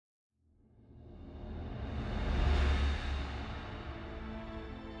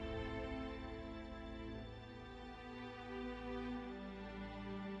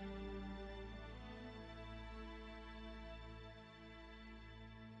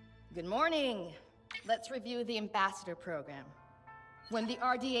Good morning. Let's review the Ambassador program. When the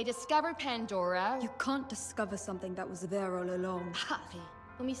RDA discovered Pandora... You can't discover something that was there all along. Harvey,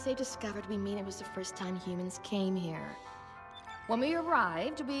 when we say discovered, we mean it was the first time humans came here. When we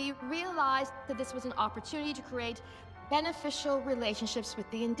arrived, we realized that this was an opportunity to create beneficial relationships with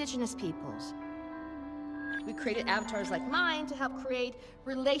the indigenous peoples. We created avatars like mine to help create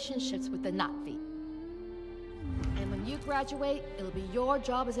relationships with the Na'vi. And when you graduate, it'll be your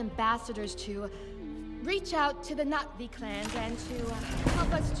job as ambassadors to reach out to the Na'vi clans and to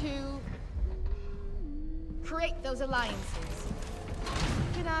help us to create those alliances.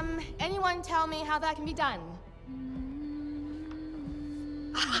 Can anyone tell me how that can be done?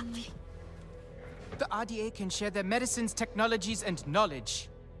 The RDA can share their medicines, technologies, and knowledge.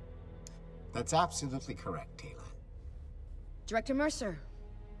 That's absolutely correct, Taylor. Director Mercer,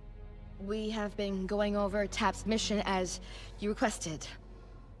 we have been going over TAP's mission as you requested.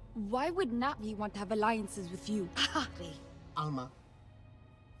 Why would Na'vi want to have alliances with you? Harvey. Alma.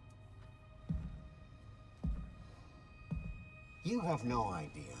 You have no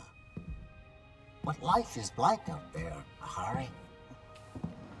idea what life is like out there, Ahari.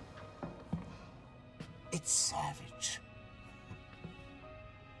 It's savage.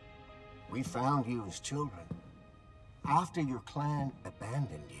 We found you as children after your clan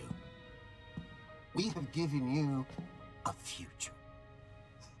abandoned you. We have given you a future.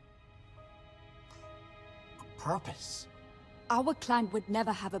 A purpose. Our clan would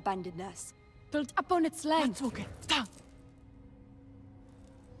never have abandoned us. Built up on its land. That's okay. Stop.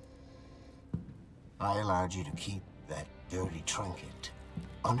 I allowed you to keep that dirty trinket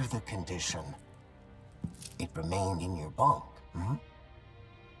under the condition it remained in your bunk,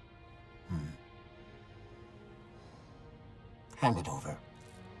 Hand it over.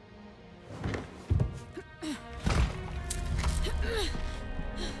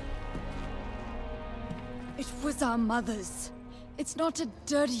 It was our mother's. It's not a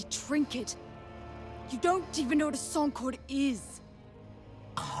dirty trinket. You don't even know what a song chord is.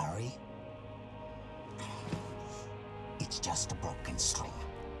 Ahari? It's just a broken string.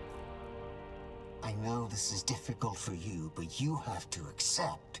 I know this is difficult for you, but you have to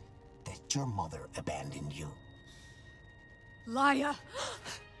accept that your mother abandoned you. Liar!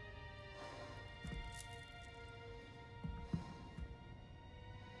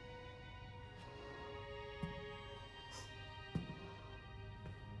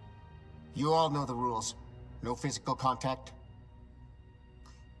 You all know the rules. No physical contact.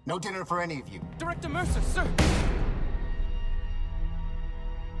 No dinner for any of you. Director Mercer, sir!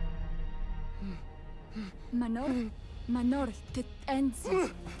 Manor,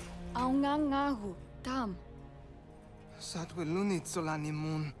 Tensi. Aungangahu, Tam. Satwilunit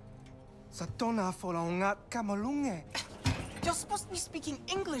solanimun. Satona folaungat kamalunge. You're supposed to be speaking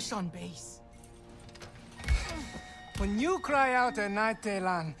English on base. When you cry out at night,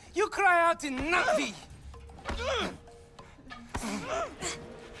 Telan, you cry out in Na'vi!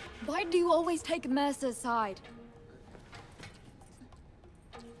 Why do you always take Mercer's side?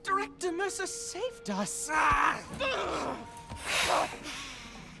 Director Mercer saved us.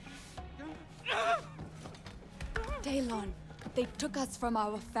 Daylon, they took us from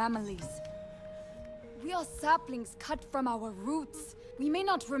our families. We are saplings cut from our roots. We may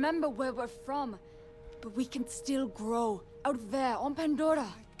not remember where we're from, but we can still grow out there on Pandora.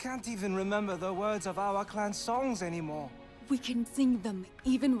 I can't even remember the words of our clan songs anymore. We can sing them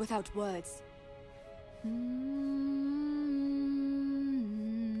even without words.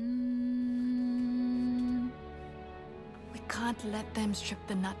 We can't let them strip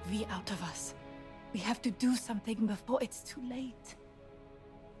the Na'vi out of us. We have to do something before it's too late.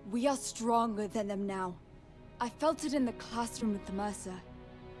 We are stronger than them now. I felt it in the classroom with the Mercer.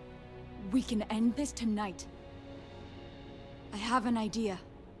 We can end this tonight. I have an idea.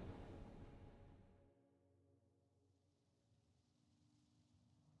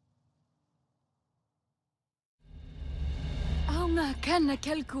 Aunga kana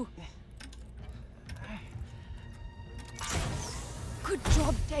kelku. Good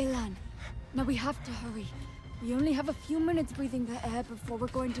job, Daylan. Now we have to hurry. We only have a few minutes breathing the air before we're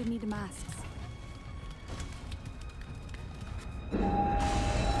going to need masks. We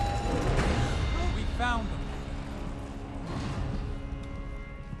found them.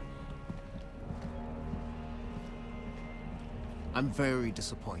 I'm very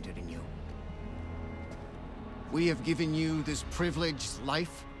disappointed in you. We have given you this privileged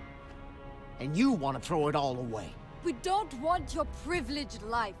life, and you want to throw it all away. We don't want your privileged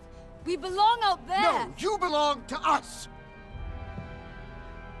life. We belong out there! No, you belong to us!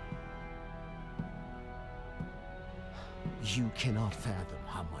 You cannot fathom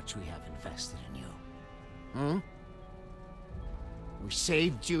how much we have invested in you. Hmm? We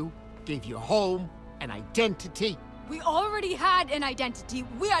saved you, gave you a home, an identity. We already had an identity.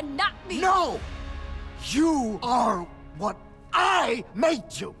 We are not the— No! You are what I made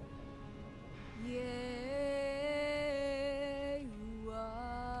you! Yeah, you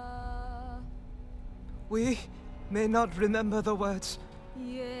are. We may not remember the words,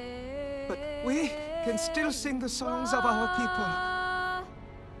 Yeah, but we can still sing the songs of our people.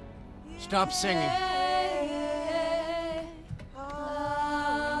 Stop singing.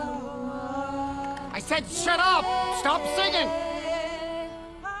 I said shut up! Stop singing!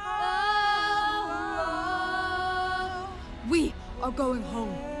 We are going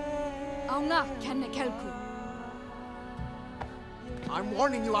home. Aunga Kennekelku. I'm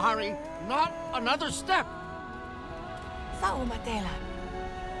warning you, Harry. Not another step! Sa'o matela.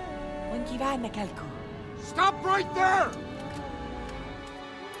 Wan kivan na kalko. Stop right there!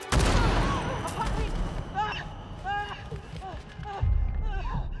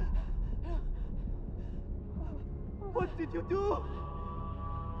 What did you do?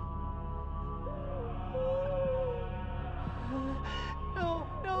 No,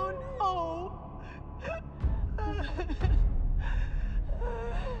 no, no!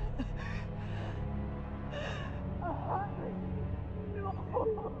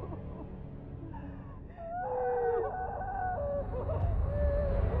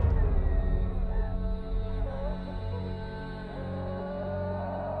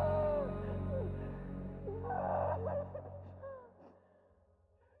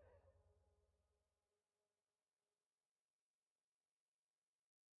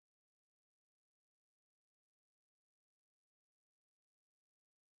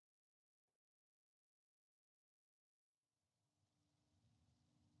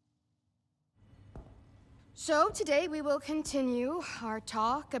 So today we will continue our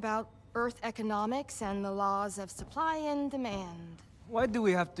talk about Earth economics and the laws of supply and demand. Why do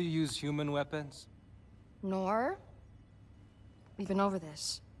we have to use human weapons? Nor, we've been over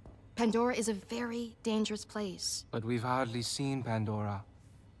this. Pandora is a very dangerous place. But we've hardly seen Pandora.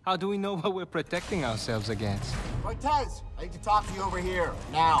 How do we know what we're protecting ourselves against? Cortez, I need to talk to you over here,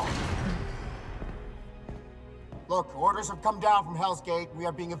 now. Look, orders have come down from Hell's Gate. We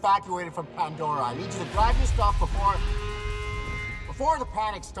are being evacuated from Pandora. I need you to drive your stuff before the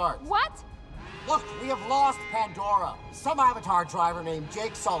panic starts. What? Look, we have lost Pandora. Some Avatar driver named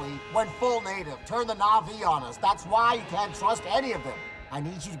Jake Sully went full native, turned the Na'vi on us. That's why you can't trust any of them. I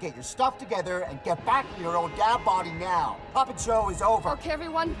need you to get your stuff together and get back in your own damn body now. Puppet show is over. Okay,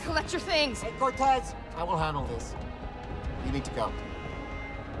 everyone, collect your things. Hey, Cortez, I will handle this. You need to go.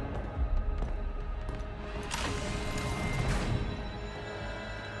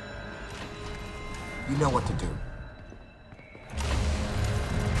 You know what to do.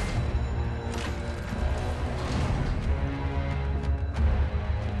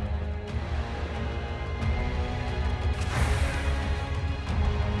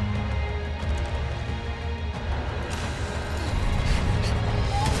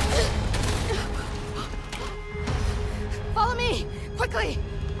 Follow me, quickly.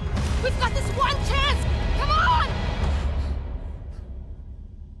 We've got this one chance. Come on!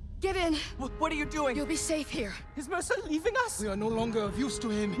 Get in. What are you doing? You'll be safe here. Is Mercer leaving us? We are no longer of use to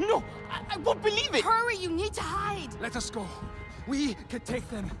him. No, I won't believe it! Hurry, you need to hide. Let us go. We can take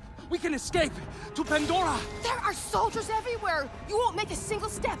them. We can escape to Pandora. There are soldiers everywhere. You won't make a single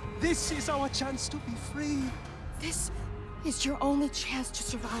step. This is our chance to be free. This is your only chance to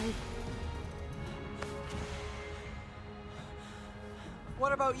survive.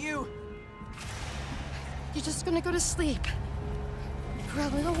 What about you? You're just gonna go to sleep. For a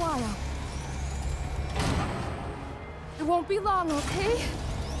little while. It won't be long, okay?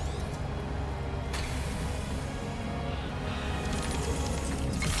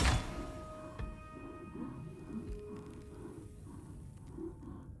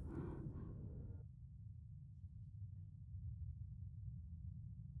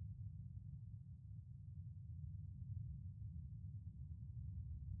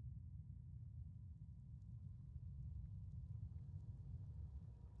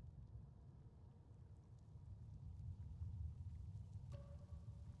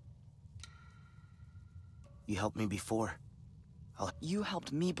 You helped me before. You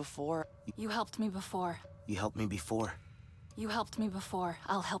helped me before. You helped me before. You helped me before. You helped me before.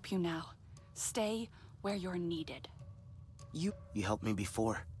 I'll help you now. Stay where you're needed. You helped me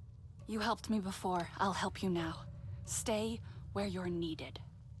before. You helped me before. I'll help you now. Stay where you're needed.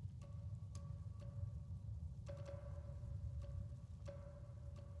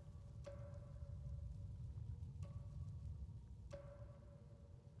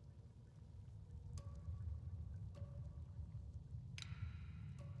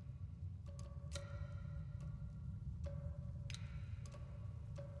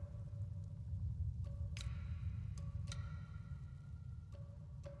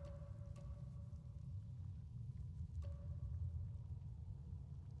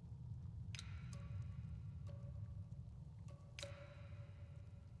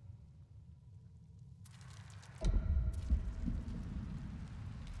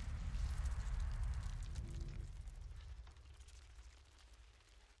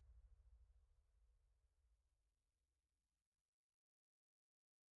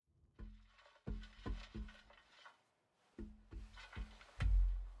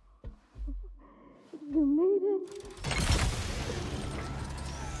 You made it.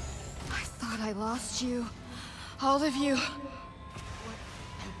 I thought I lost you. All of you.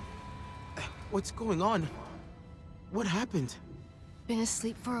 What's going on? What happened? Been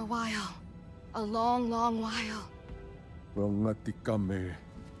asleep for a while. A long, long while.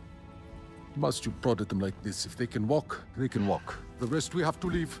 Must you prod at them like this? If they can walk, they can walk. The rest we have to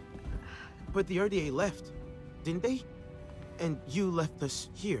leave. But the RDA left, didn't they? And you left us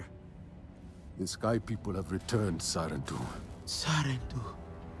here. The Sky People have returned, Sarentu. Sarentu.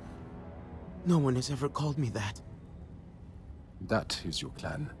 No one has ever called me that. That is your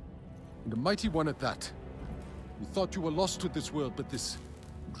clan. And a mighty one at that. You thought you were lost to this world, but this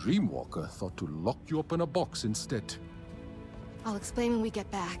Dreamwalker thought to lock you up in a box instead. I'll explain when we get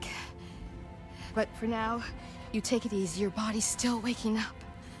back. But for now, you take it easy. Your body's still waking up.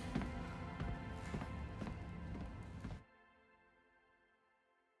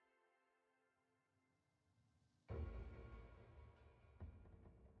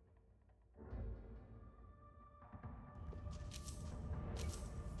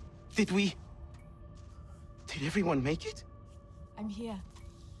 Did everyone make it? I'm here.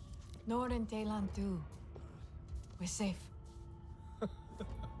 Nor and Daylan too. We're safe.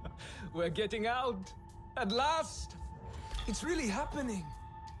 We're getting out! At last! It's really happening!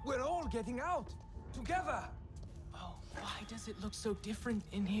 We're all getting out! Together! Oh, why does it look so different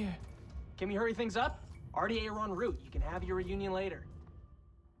in here? Can we hurry things up? RDA are en route. You can have your reunion later.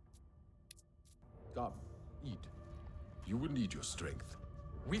 Come, eat. You will need your strength.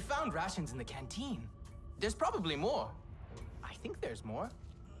 We found rations in the canteen. There's probably more. I think there's more.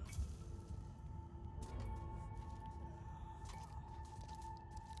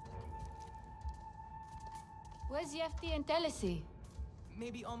 Where's Yefti and Telesi?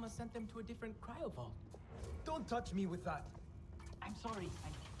 Maybe Alma sent them to a different cryo vault. Don't touch me with that. I'm sorry.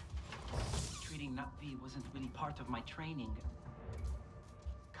 Treating Na'vi wasn't really part of my training.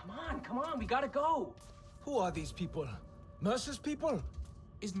 Come on, we gotta go. Who are these people? Mercer's people?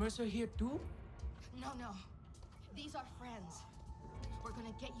 Is Mercer here too? No. These are friends. We're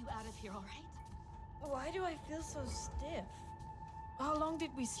gonna get you out of here, all right? Why do I feel so stiff? How long did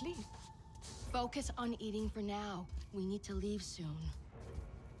we sleep? Focus on eating for now. We need to leave soon.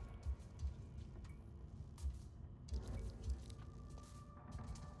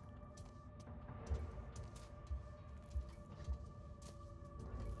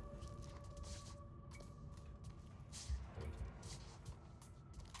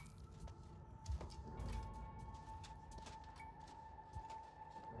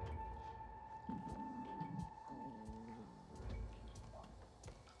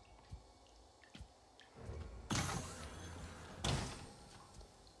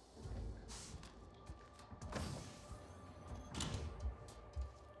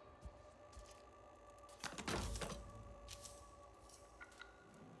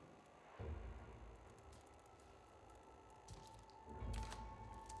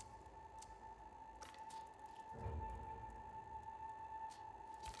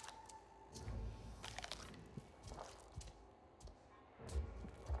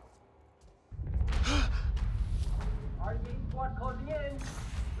 RDA squad closing in.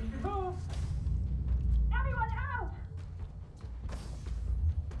 We should move. Everyone out!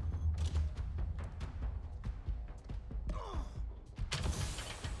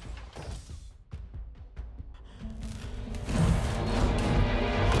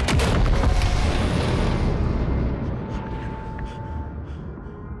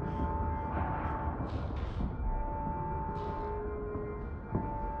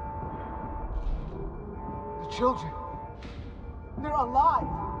 The children. They're alive!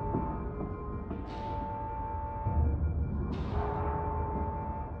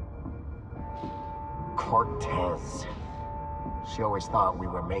 Cortez. She always thought we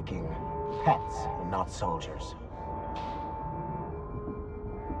were making pets and not soldiers.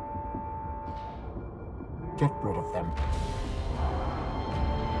 Get rid of them.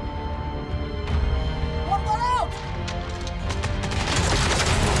 One got out!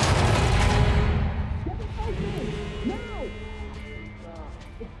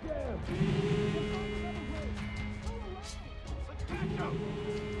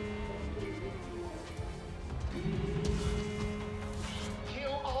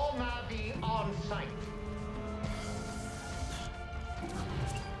 Kill all Na'vi on sight.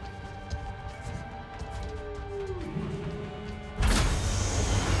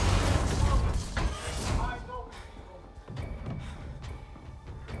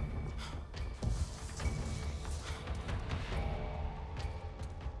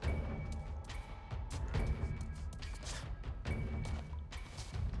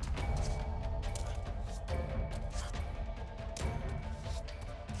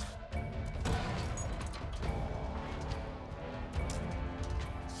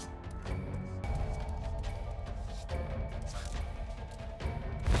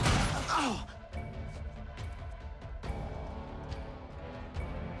 Oh!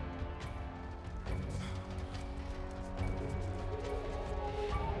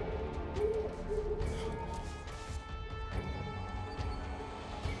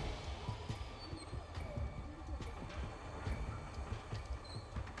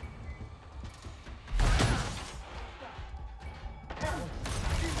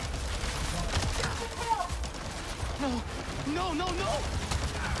 No! No, no, no!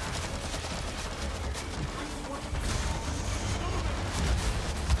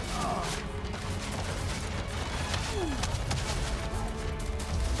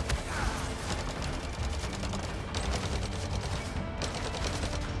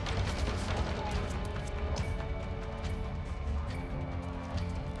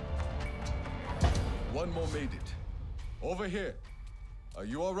 One more made it. Over here. Are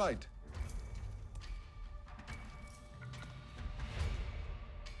you all right?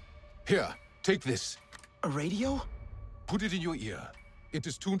 Here, take this. A radio? Put it in your ear. It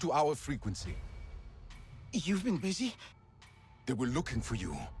is tuned to our frequency. You've been busy? They were looking for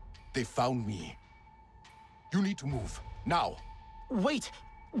you. They found me. You need to move. Now. Wait!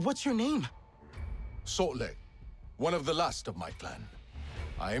 What's your name? Saltleg. One of the last of my clan.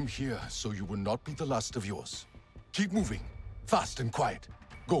 I am here so you will not be the last of yours. Keep moving. Fast and quiet.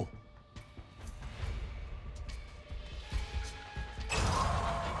 Go.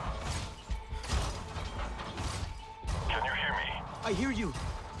 Can you hear me? I hear you.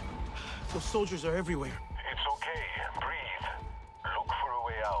 Those soldiers are everywhere. It's okay. Breathe. Look for a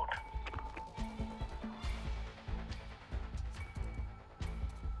way out.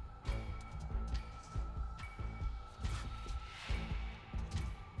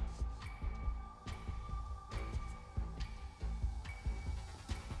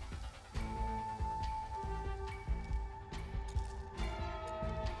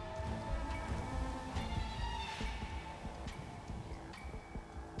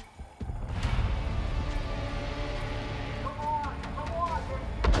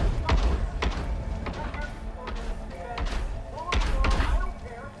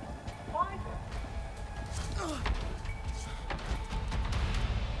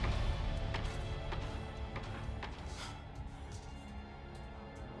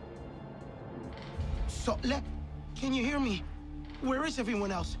 Can you hear me? Where is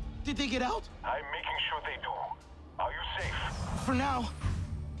everyone else? Did they get out? I'm making sure they do. Are you safe? For now,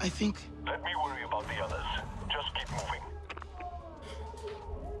 I think... Let me worry about the others. Just keep moving.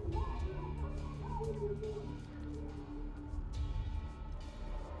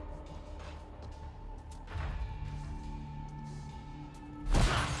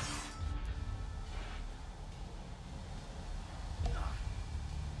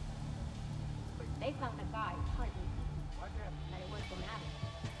 They found a guy hunting. That it was dramatic.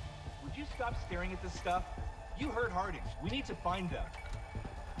 Would you stop staring at this stuff? You heard Harding. We need to find them.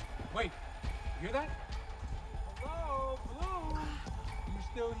 Wait, you hear that? Hello, Blue? You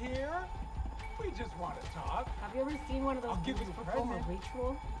still here? We just want to talk. Have you ever seen one of those I'll give you dudes a perform a present.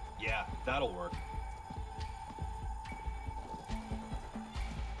 ritual? Yeah, that'll work.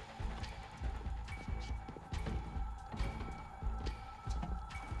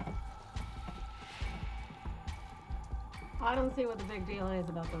 I don't see what the big deal is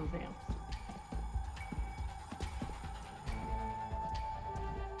about those amps.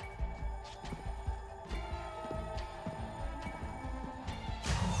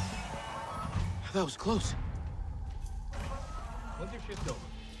 That was close. When's your shift over?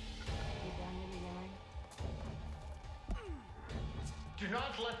 You done with me, Aaron? Do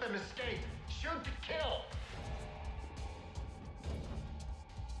not let them escape. Shoot to kill.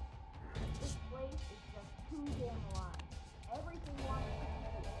 This place is just too damn alive. Everything wants to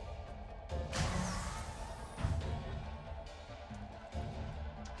be.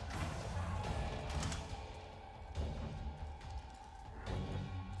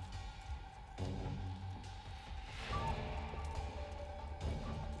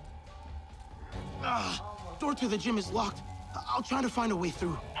 Door to the gym is locked. I'll try to find a way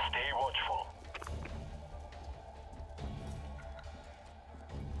through. Stay watchful.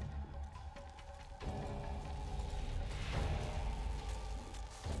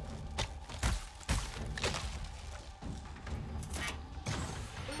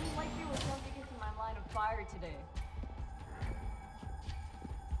 It was like there was something into my line of fire today.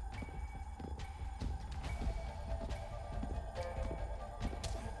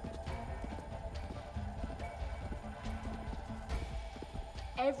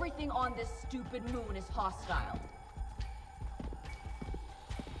 Everything on this stupid moon is hostile.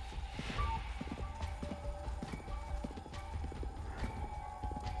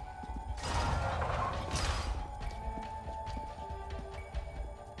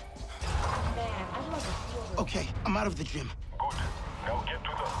 Okay, I'm out of the gym. Good. Now get to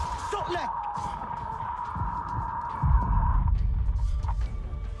the... Salt.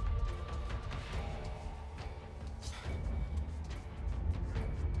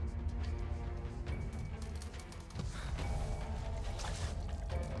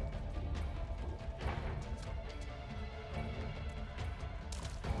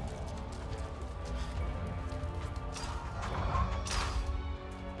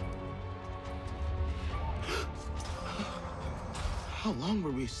 How long were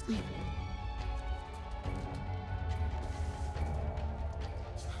we asleep?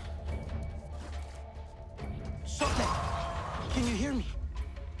 Sotle, can you hear me?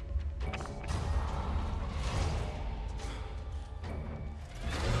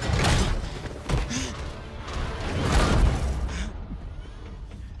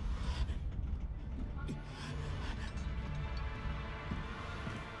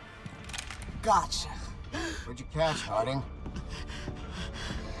 Gotcha. What'd you catch, Harding?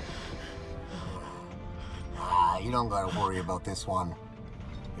 You don't gotta worry about this one.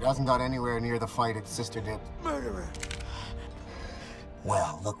 It hasn't got anywhere near the fight its sister did. Murderer!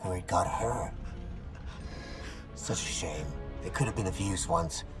 Well, look where it got her. Such a shame. They could have been of use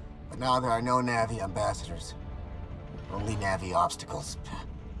once, but now there are no Navi ambassadors. Only Navi obstacles.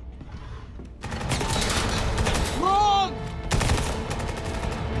 Wrong!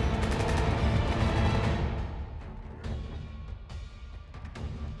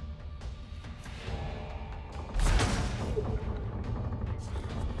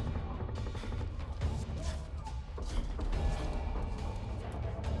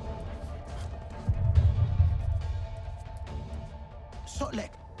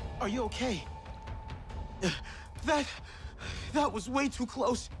 Sotlek, are you okay? That was way too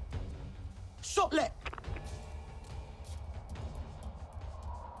close. Sotlek!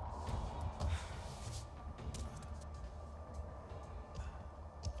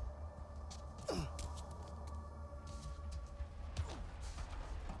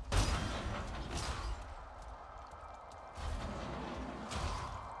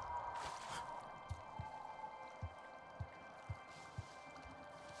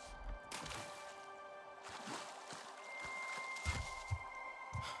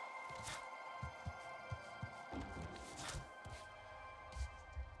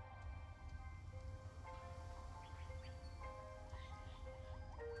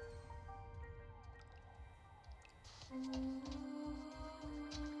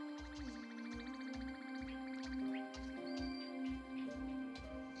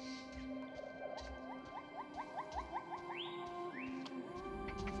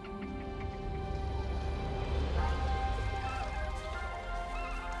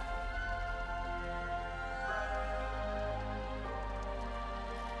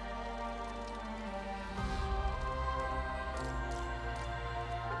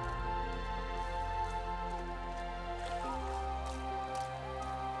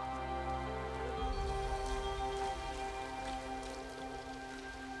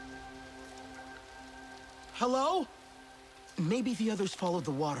 Hello? Maybe the others followed the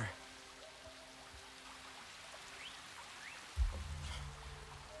water.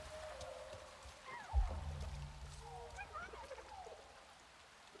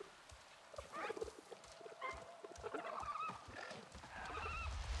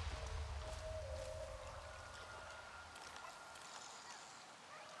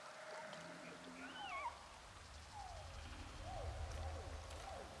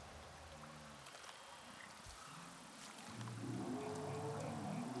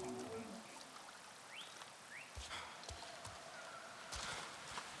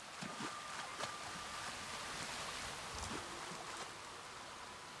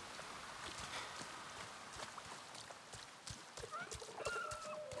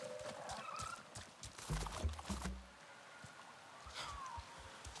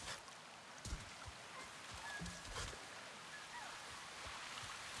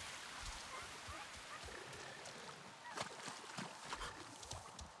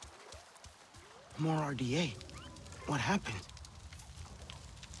 More RDA. What happened?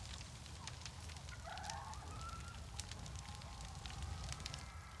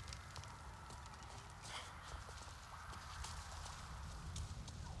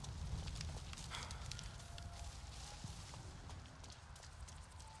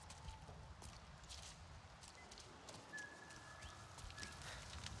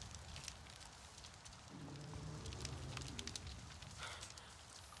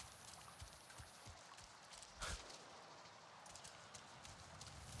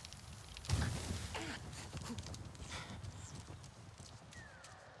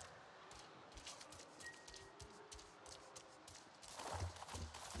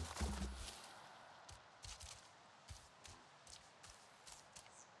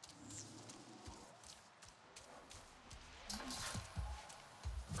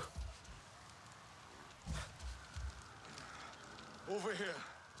 Over here.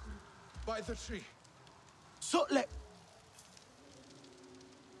 By the tree. So, let...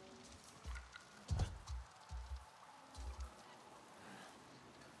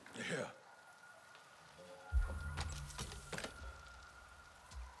 Here.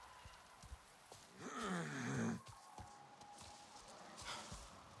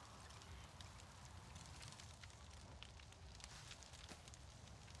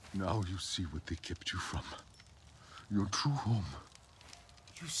 Now you see what they kept you from. Your true home.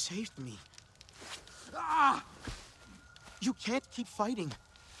 You saved me. Ah! You can't keep fighting.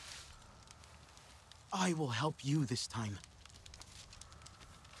 I will help you this time.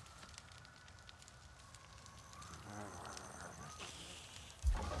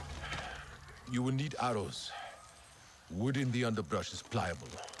 You will need arrows. Wood in the underbrush is pliable.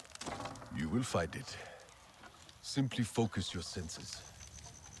 You will find it. Simply focus your senses.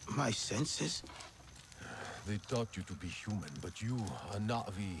 My senses? They taught you to be human, but you are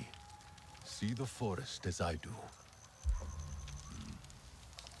not V. See the forest as I do.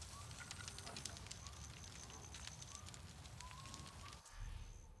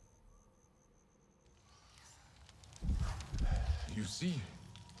 You see,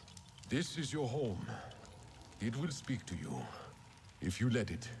 this is your home. It will speak to you, if you let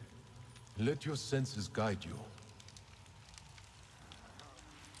it. Let your senses guide you.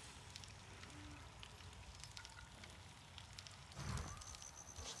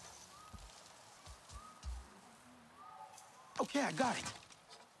 Okay, I got it.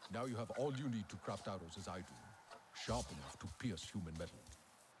 Now you have all you need to craft arrows as I do. Sharp enough to pierce human metal.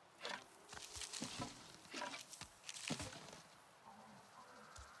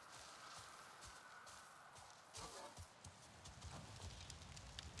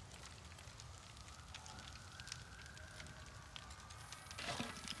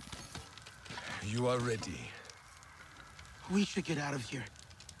 You are ready. We should get out of here.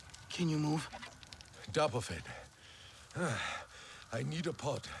 Can you move? Dapofed. I need a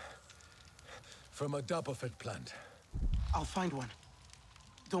pot. From a Dapofed plant. I'll find one.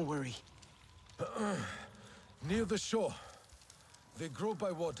 Don't worry. Near the shore. They grow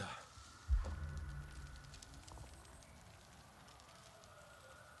by water.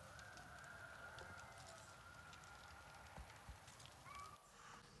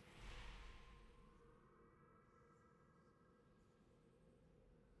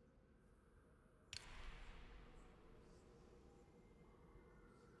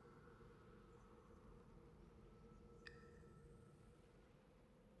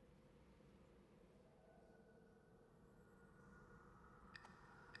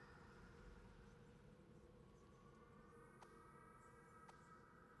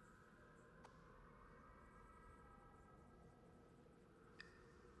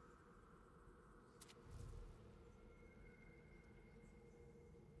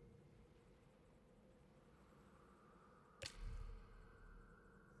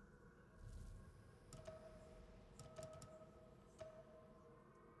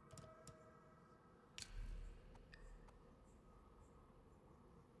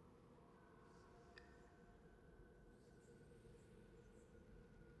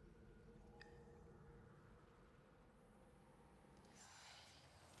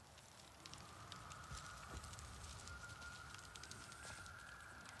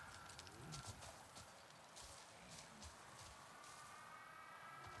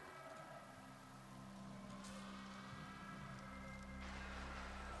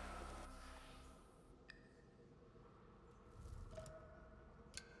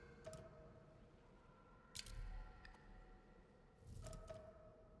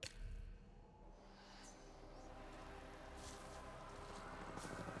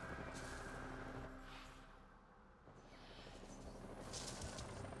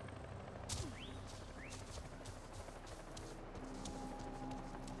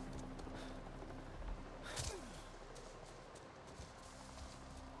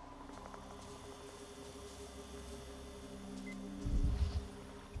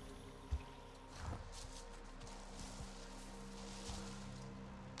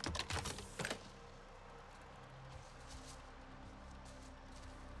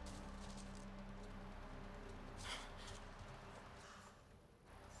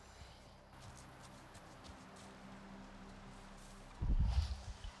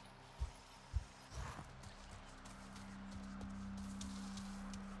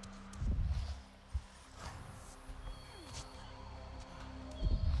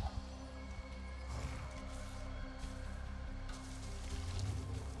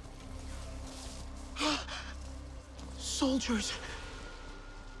 Soldiers!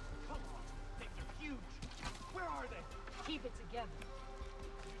 Come on, things are huge. Where are they? Keep it together.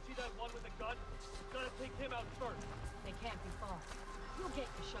 take him out first. They can't be far. You'll get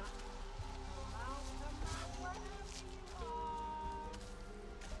your shot.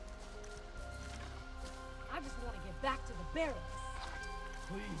 I just want to get back to the barracks.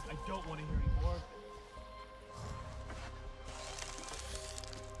 Please, I don't want to hear any more of it.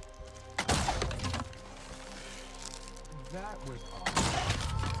 That was awesome.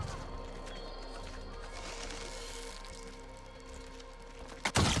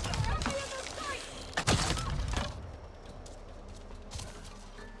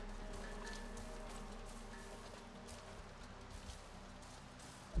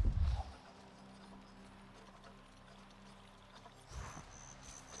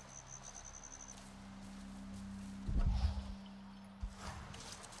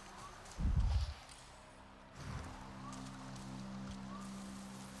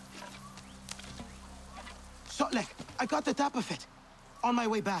 Sotlek, I got the tap of it. On my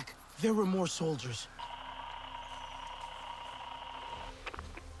way back, there were more soldiers.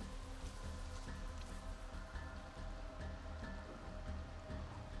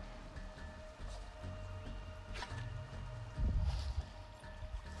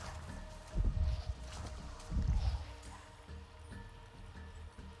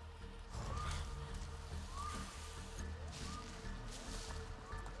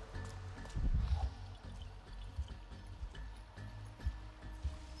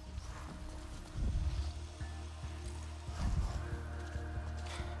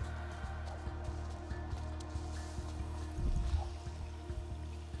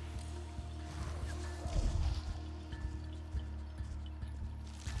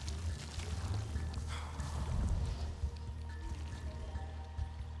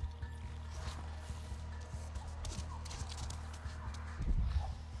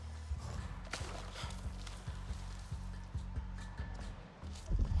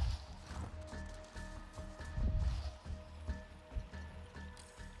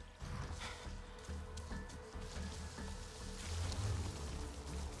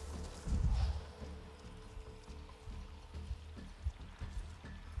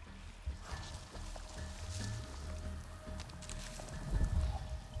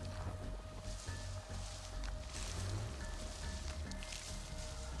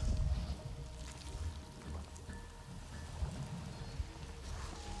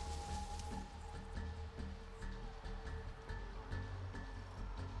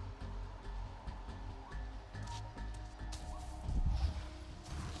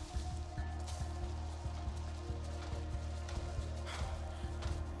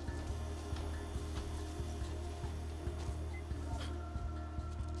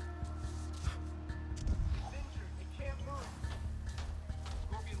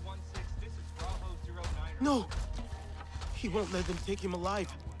 No! He won't let them take him alive.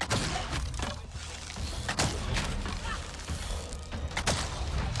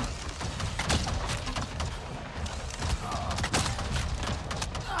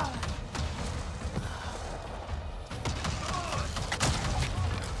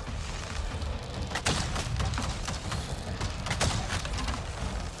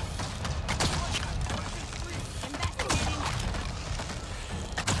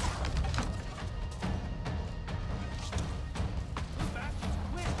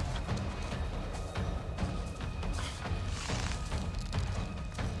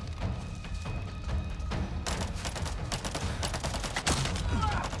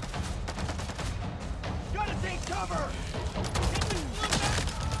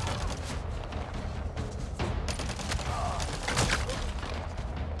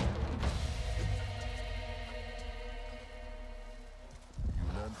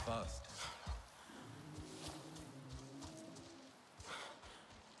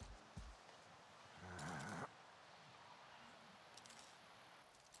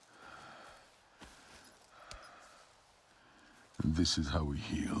 This is how we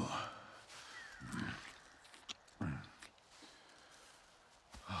heal.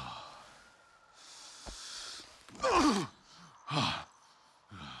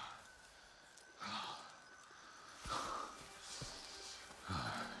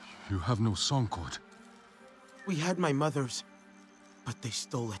 You have no song cord. We had my mother's, but they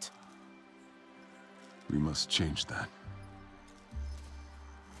stole it. We must change that.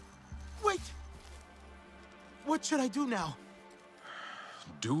 Wait! What should I do now?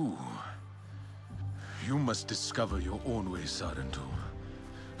 Do? You must discover your own way, Sarentu.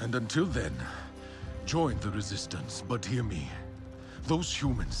 And until then, join the Resistance. But hear me. Those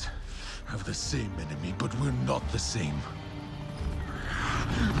humans have the same enemy, but we're not the same.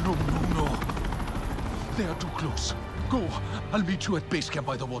 No, no, no. They are too close. Go. I'll meet you at base camp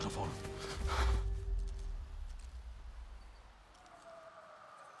by the waterfall.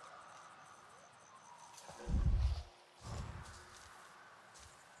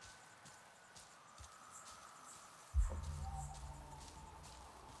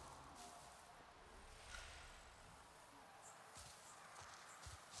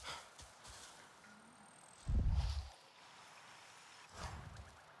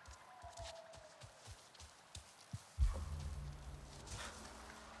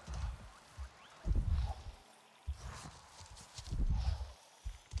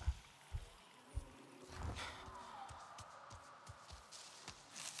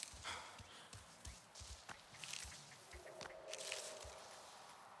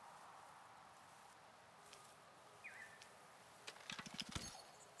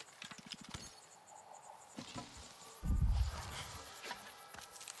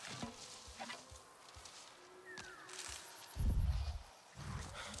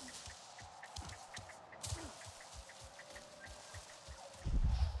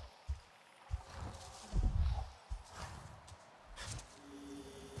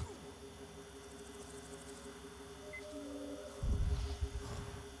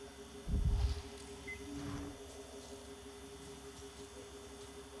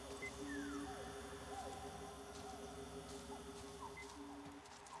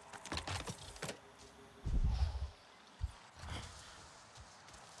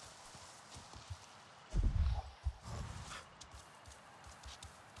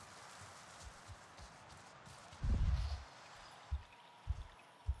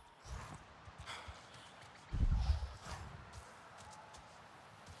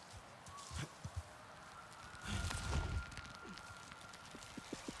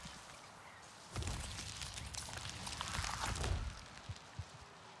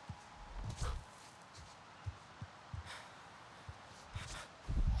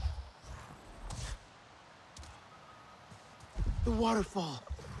 The waterfall.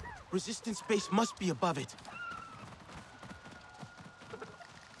 Resistance base must be above it.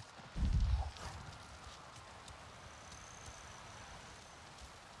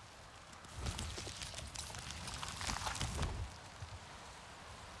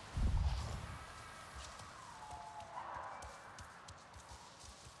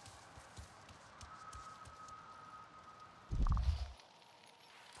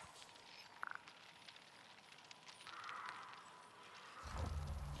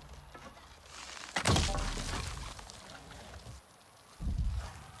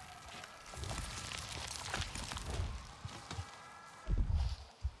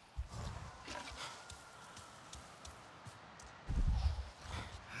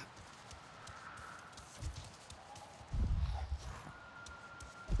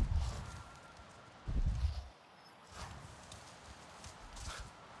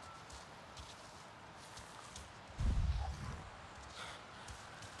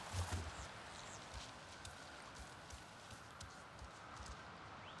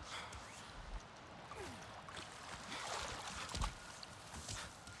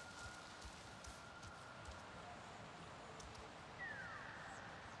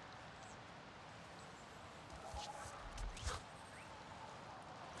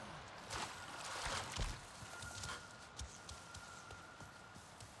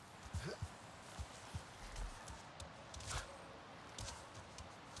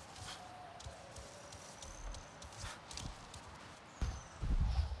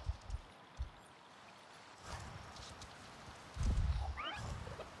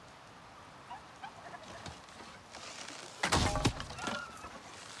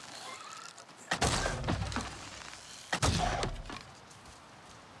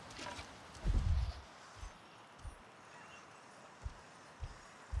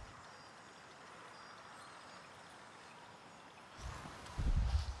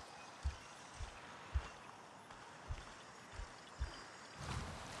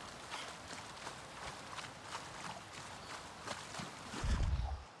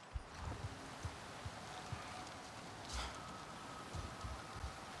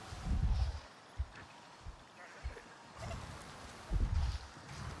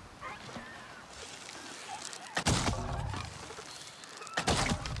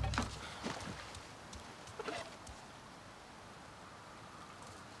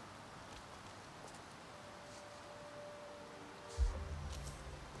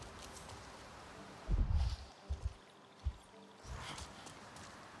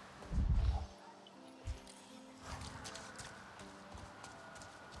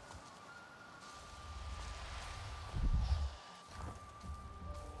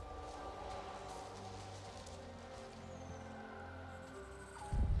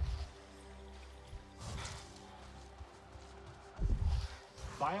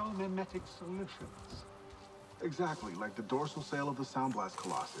 Biomimetic solutions. Exactly, like the dorsal sail of the Sound Blast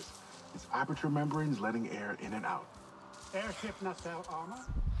Colossus. Its aperture membranes letting air in and out. Airship nacelle armor,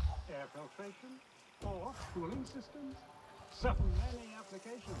 air filtration, or cooling systems. So many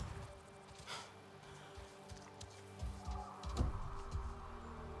applications.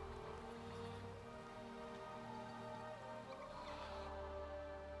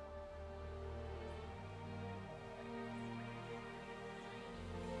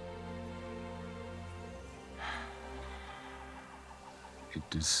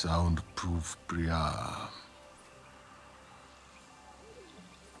 It is soundproof, Bria.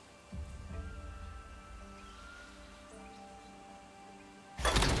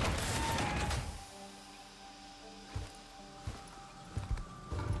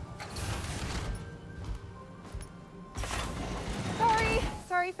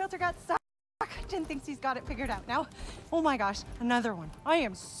 Sorry, filter got stuck. Jen thinks he's got it figured out now. Oh my gosh, another one. I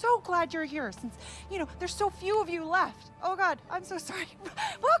am so glad you're here since, there's so few of you left. Oh God, I'm so sorry.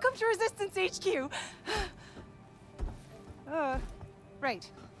 Welcome to Resistance HQ. Right,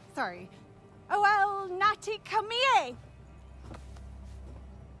 sorry. Oh, well, Nati Kamie.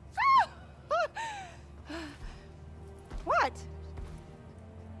 What?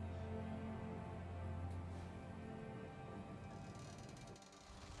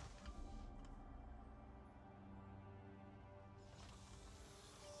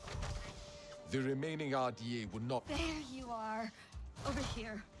 The remaining RDA will not... There you are. Over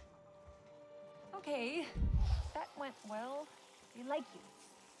here. Okay, that went well. We like you.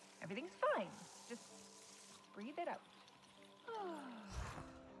 Everything's fine. Just breathe it out.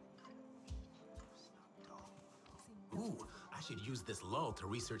 Ooh, I should use this lull to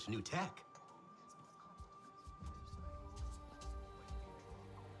research new tech.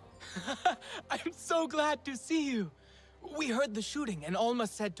 I'm so glad to see you. We heard the shooting and Alma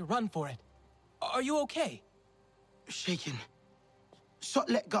said to run for it. Are you okay? Shaken.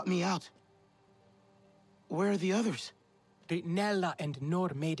 Sotlet got me out. Where are the others? Nella and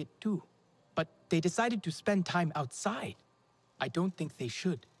Nor made it too. But they decided to spend time outside. I don't think they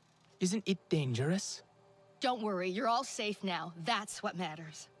should. Isn't it dangerous? Don't worry, you're all safe now. That's what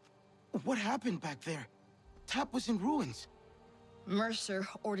matters. What happened back there? Tap was in ruins. Mercer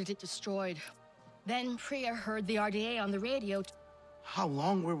ordered it destroyed. Then Priya heard the RDA on the radio. How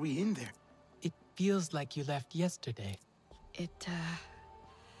long were we in there? It feels like you left yesterday. It,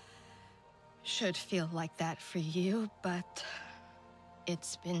 should feel like that for you, but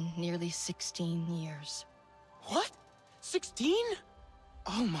it's been nearly 16 years. What? 16?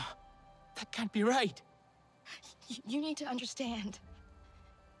 Alma. That can't be right. You need to understand.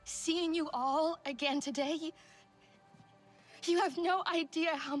 Seeing you all again today, you have no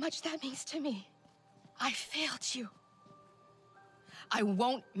idea how much that means to me. I failed you. I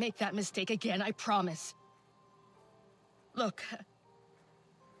won't make that mistake again, I promise. Look,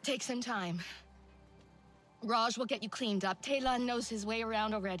 take some time. Raj will get you cleaned up. Talon knows his way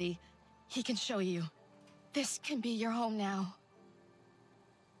around already. He can show you. This can be your home now.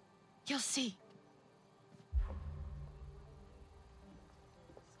 You'll see.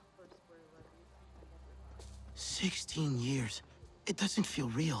 "16 years. It doesn't feel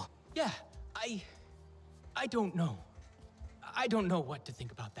real." Yeah, I don't know. I don't know what to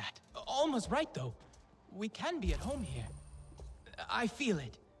think about that. Almost right, though. We can be at home here. I feel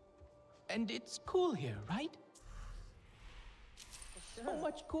it. And it's cool here, right? So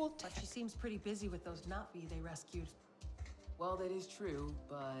much cool tech. But she seems pretty busy with those Navi they rescued. Well, that is true,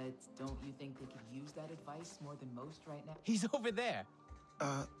 but don't you think they could use that advice more than most right now? He's over there.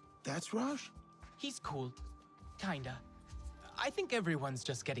 That's Raj? He's cool. Kinda. I think everyone's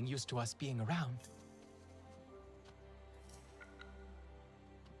just getting used to us being around.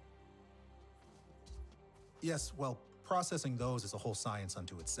 Yes, well, processing those is a whole science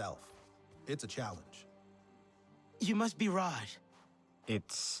unto itself. It's a challenge. You must be Raj.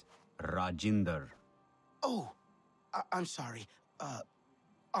 It's Rajinder. Oh, I'm sorry.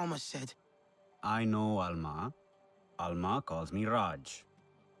 Alma said. I know Alma. Alma calls me Raj.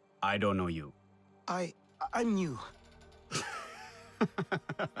 I don't know you. I'm new.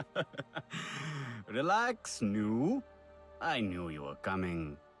 Relax, new. I knew you were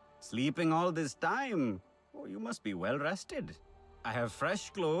coming. Sleeping all this time. Oh, you must be well rested. I have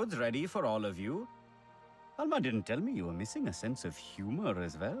fresh clothes ready for all of you. Alma didn't tell me you were missing a sense of humor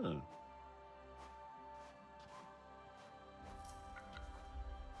as well.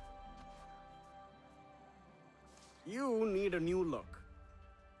 You need a new look.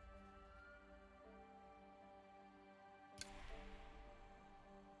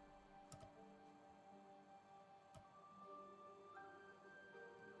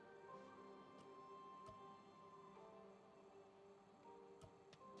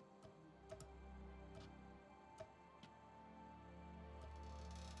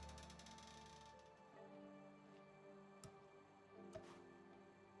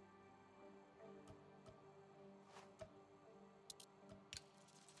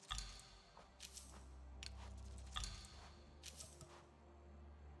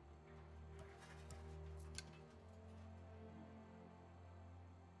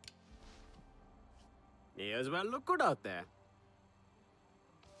 May as well look good out there.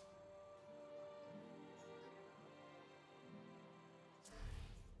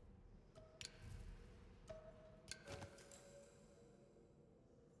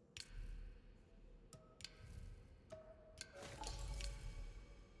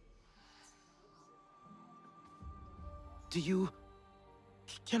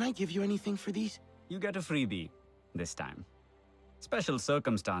 Can I give you anything for these? You get a freebie this time. Special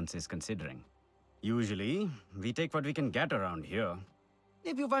circumstances considering. Usually, we take what we can get around here.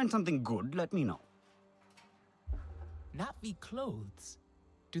 If you find something good, let me know. Navi clothes?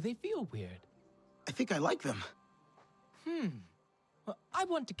 Do they feel weird? I think I like them. Well, I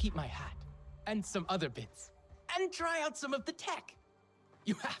want to keep my hat. And some other bits. And try out some of the tech.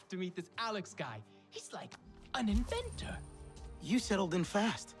 You have to meet this Alex guy. He's like an inventor. You settled in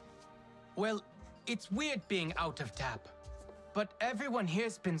fast. Well, it's weird being out of tap. But everyone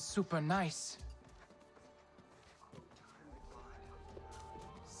here's been super nice.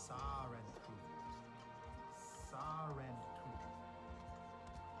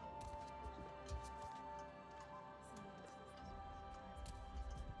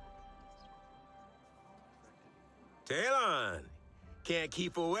 Talon! Can't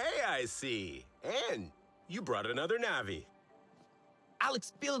keep away, I see. And you brought another Navi.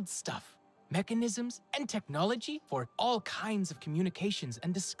 Alex builds stuff. mechanisms, and technology for all kinds of communications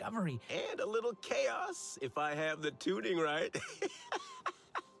and discovery. And a little chaos, if I have the tuning right.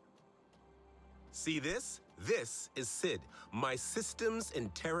 See this? This is SID, my Systems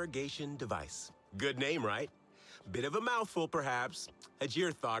Interrogation Device. Good name, right? Bit of a mouthful, perhaps.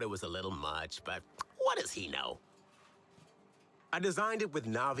 Ajir thought it was a little much, but what does he know? I designed it with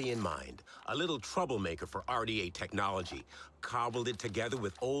Navi in mind, a little troublemaker for RDA technology. Cobbled it together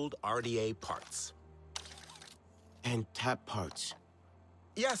with old RDA parts. And tap parts.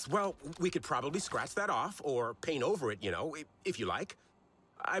 Yes, well, we could probably scratch that off or paint over it, you know, if you like.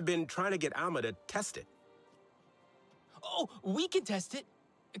 I've been trying to get Alma to test it. Oh, we can test it.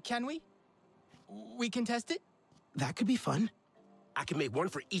 Can we? We can test it? That could be fun. I can make one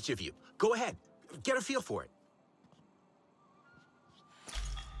for each of you. Go ahead. Get a feel for it.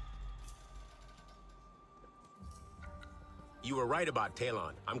 You were right about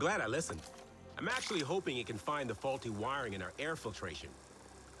Talon. I'm glad I listened. I'm actually hoping it can find the faulty wiring in our air filtration.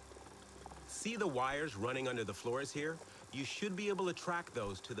 See the wires running under the floors here? You should be able to track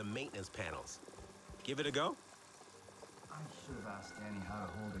those to the maintenance panels. Give it a go? I should have asked Danny how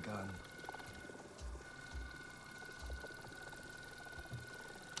to hold a gun.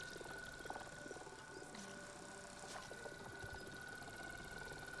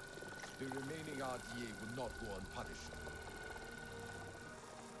 The remaining RDA will not go unpunished.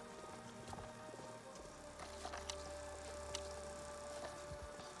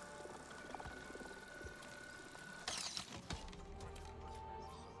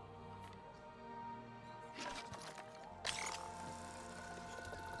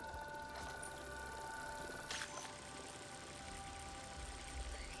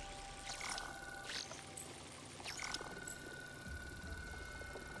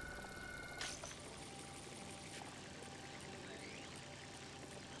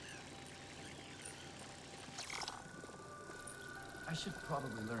 I should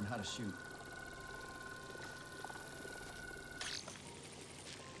probably learn how to shoot.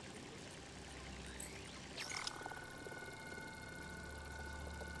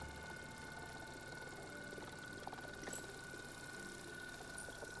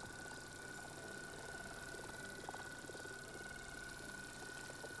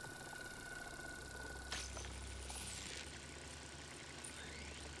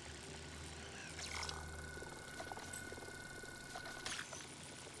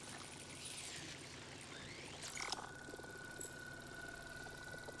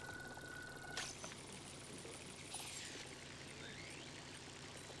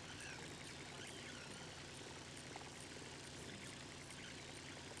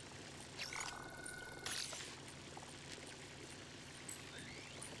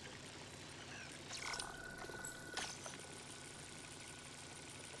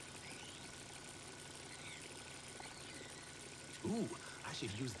 Ooh, I should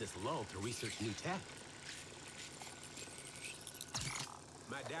use this lull to research new tech.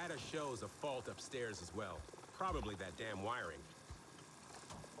 My data shows a fault upstairs as well. Probably that damn wiring.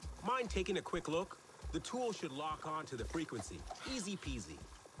 Mind taking a quick look? The tool should lock on to the frequency. Easy peasy.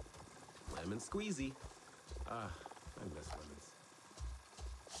 Lemon squeezy. I miss lemons.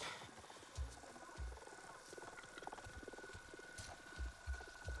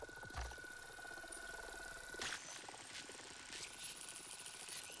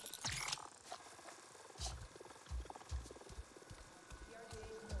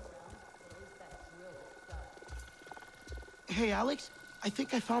 Hey, Alex, I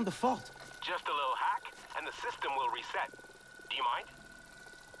think I found the fault. Just a little hack, and the system will reset. Do you mind?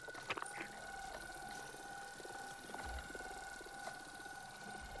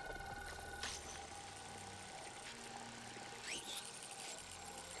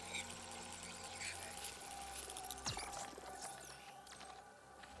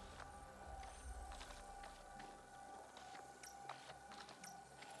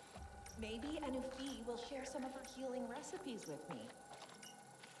 Maybe Anufi will share some of her healing recipes with me.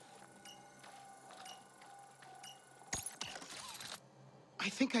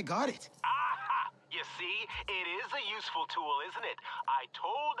 I think I got it. Aha! You see, it is a useful tool, isn't it? I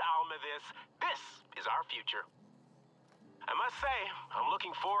told Alma this. This is our future. I must say, I'm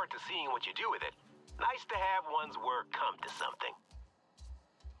looking forward to seeing what you do with it. Nice to have one's work come to something.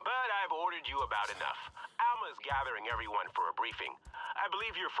 But I've ordered you about enough. Alma's gathering everyone for a briefing. I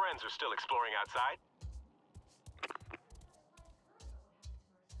believe your friends are still exploring outside.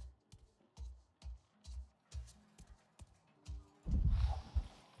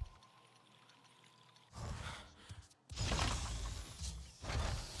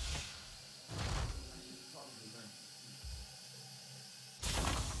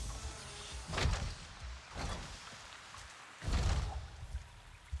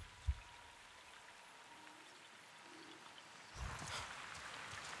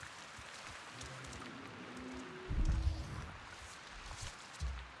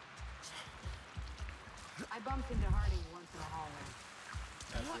 bumped into Harding once in a hallway.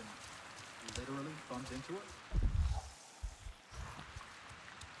 As in, literally bumped into her?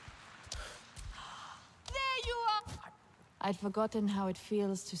 There you are! I'd forgotten how it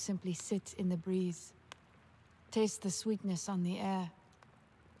feels to simply sit in the breeze. Taste the sweetness on the air.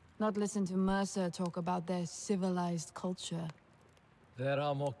 Not listen to Mercer talk about their civilized culture. There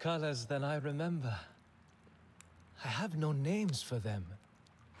are more colors than I remember. I have no names for them.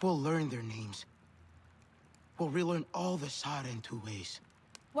 We'll learn their names. We'll relearn all the Sarentu ways.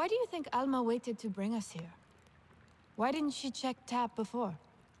 Why do you think Alma waited to bring us here? Why didn't she check TAP before?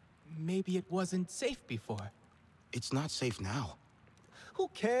 Maybe it wasn't safe before. It's not safe now. Who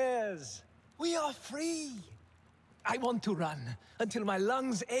cares? We are free. I want to run until my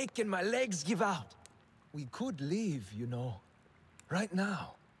lungs ache and my legs give out. We could leave, you know. Right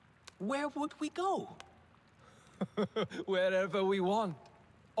now. Where would we go? Wherever we want.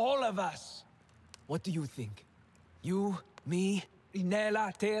 All of us. What do you think? You, me,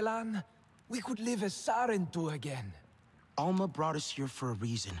 Inela, Telan? We could live as Sarentu again. Alma brought us here for a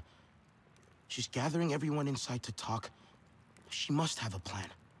reason. She's gathering everyone inside to talk. She must have a plan.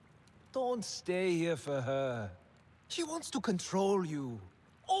 Don't stay here for her. She wants to control you.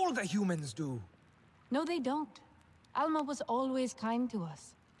 All the humans do. No, they don't. Alma was always kind to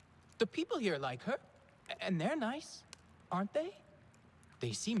us. The people here like her. And they're nice, aren't they?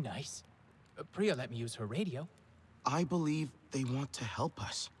 They seem nice. Priya let me use her radio. I believe they want to help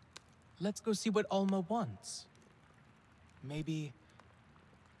us. Let's go see what Alma wants. Maybe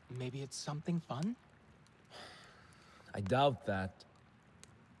it's something fun? I doubt that.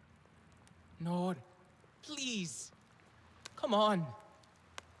 Nor, please. Come on.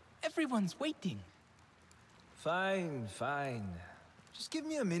 Everyone's waiting. Fine, fine. Just give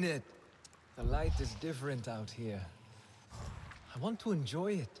me a minute. The light is different out here. I want to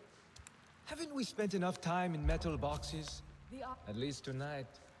enjoy it. Haven't we spent enough time in metal boxes? At least tonight.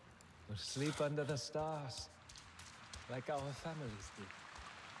 We'll sleep under the stars. Like our families did.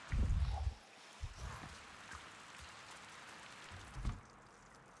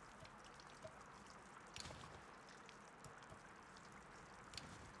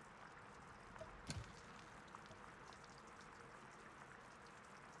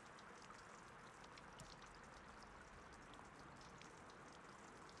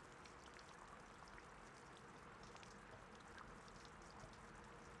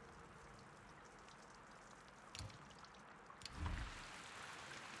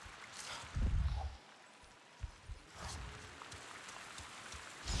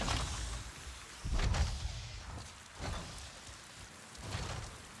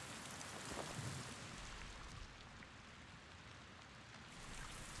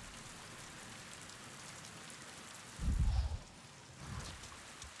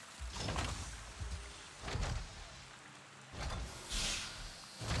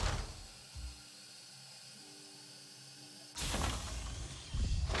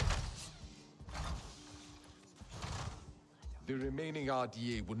 The remaining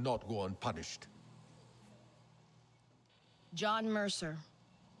RDA will not go unpunished. John Mercer,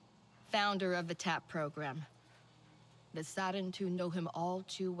 founder of the TAP program. The Sarentu know him all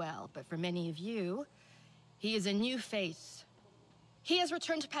too well, but for many of you, he is a new face. He has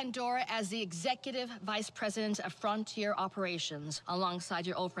returned to Pandora as the Executive Vice President of Frontier Operations, alongside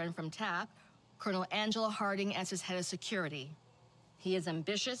your old friend from TAP, Colonel Angela Harding, as his head of security. He is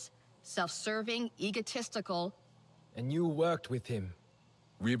ambitious, self-serving, egotistical. And you worked with him.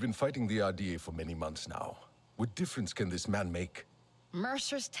 We have been fighting the RDA for many months now. What difference can this man make?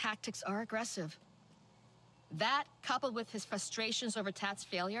 Mercer's tactics are aggressive. That, coupled with his frustrations over TAP's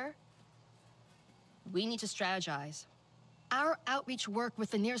failure, we need to strategize. Our outreach work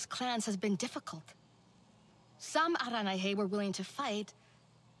with the nearest clans has been difficult. Some Aranahe were willing to fight,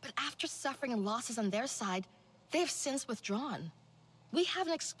 but after suffering losses on their side, they have since withdrawn. We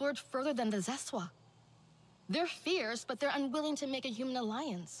haven't explored further than the Zeswa. They're fierce, but they're unwilling to make a human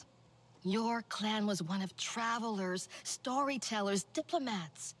alliance. Your clan was one of travelers, storytellers,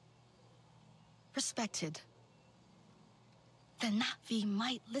 diplomats. Respected. The Na'vi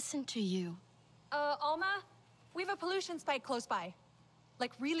might listen to you. Alma? We have a pollution spike close by.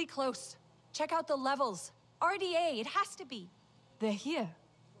 Like, really close. Check out the levels. RDA, it has to be. They're here.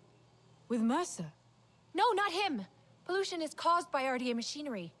 With Mercer. No, not him. Pollution is caused by RDA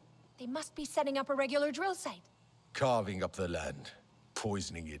machinery. They must be setting up a regular drill site. Carving up the land,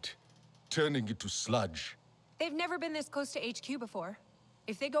 poisoning it, turning it to sludge. They've never been this close to HQ before.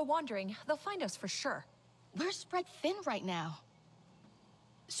 If they go wandering, they'll find us for sure. We're spread thin right now.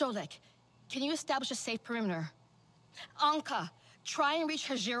 Solek, can you establish a safe perimeter? Anka, try and reach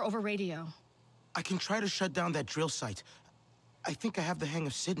Hajir over radio. I can try to shut down that drill site. I think I have the hang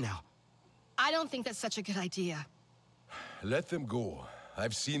of Sid now. I don't think that's such a good idea. Let them go.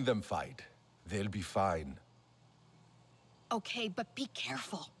 I've seen them fight. They'll be fine. Okay, but be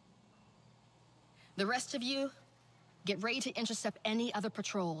careful. The rest of you, get ready to intercept any other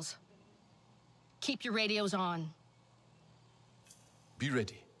patrols. Keep your radios on. Be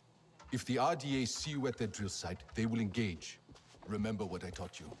ready. If the RDA see you at their drill site, they will engage. Remember what I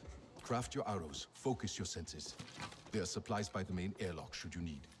taught you. Craft your arrows, focus your senses. There are supplies by the main airlock should you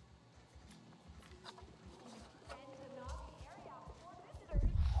need.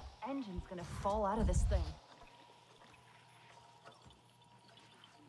 Engine's gonna fall out of this thing.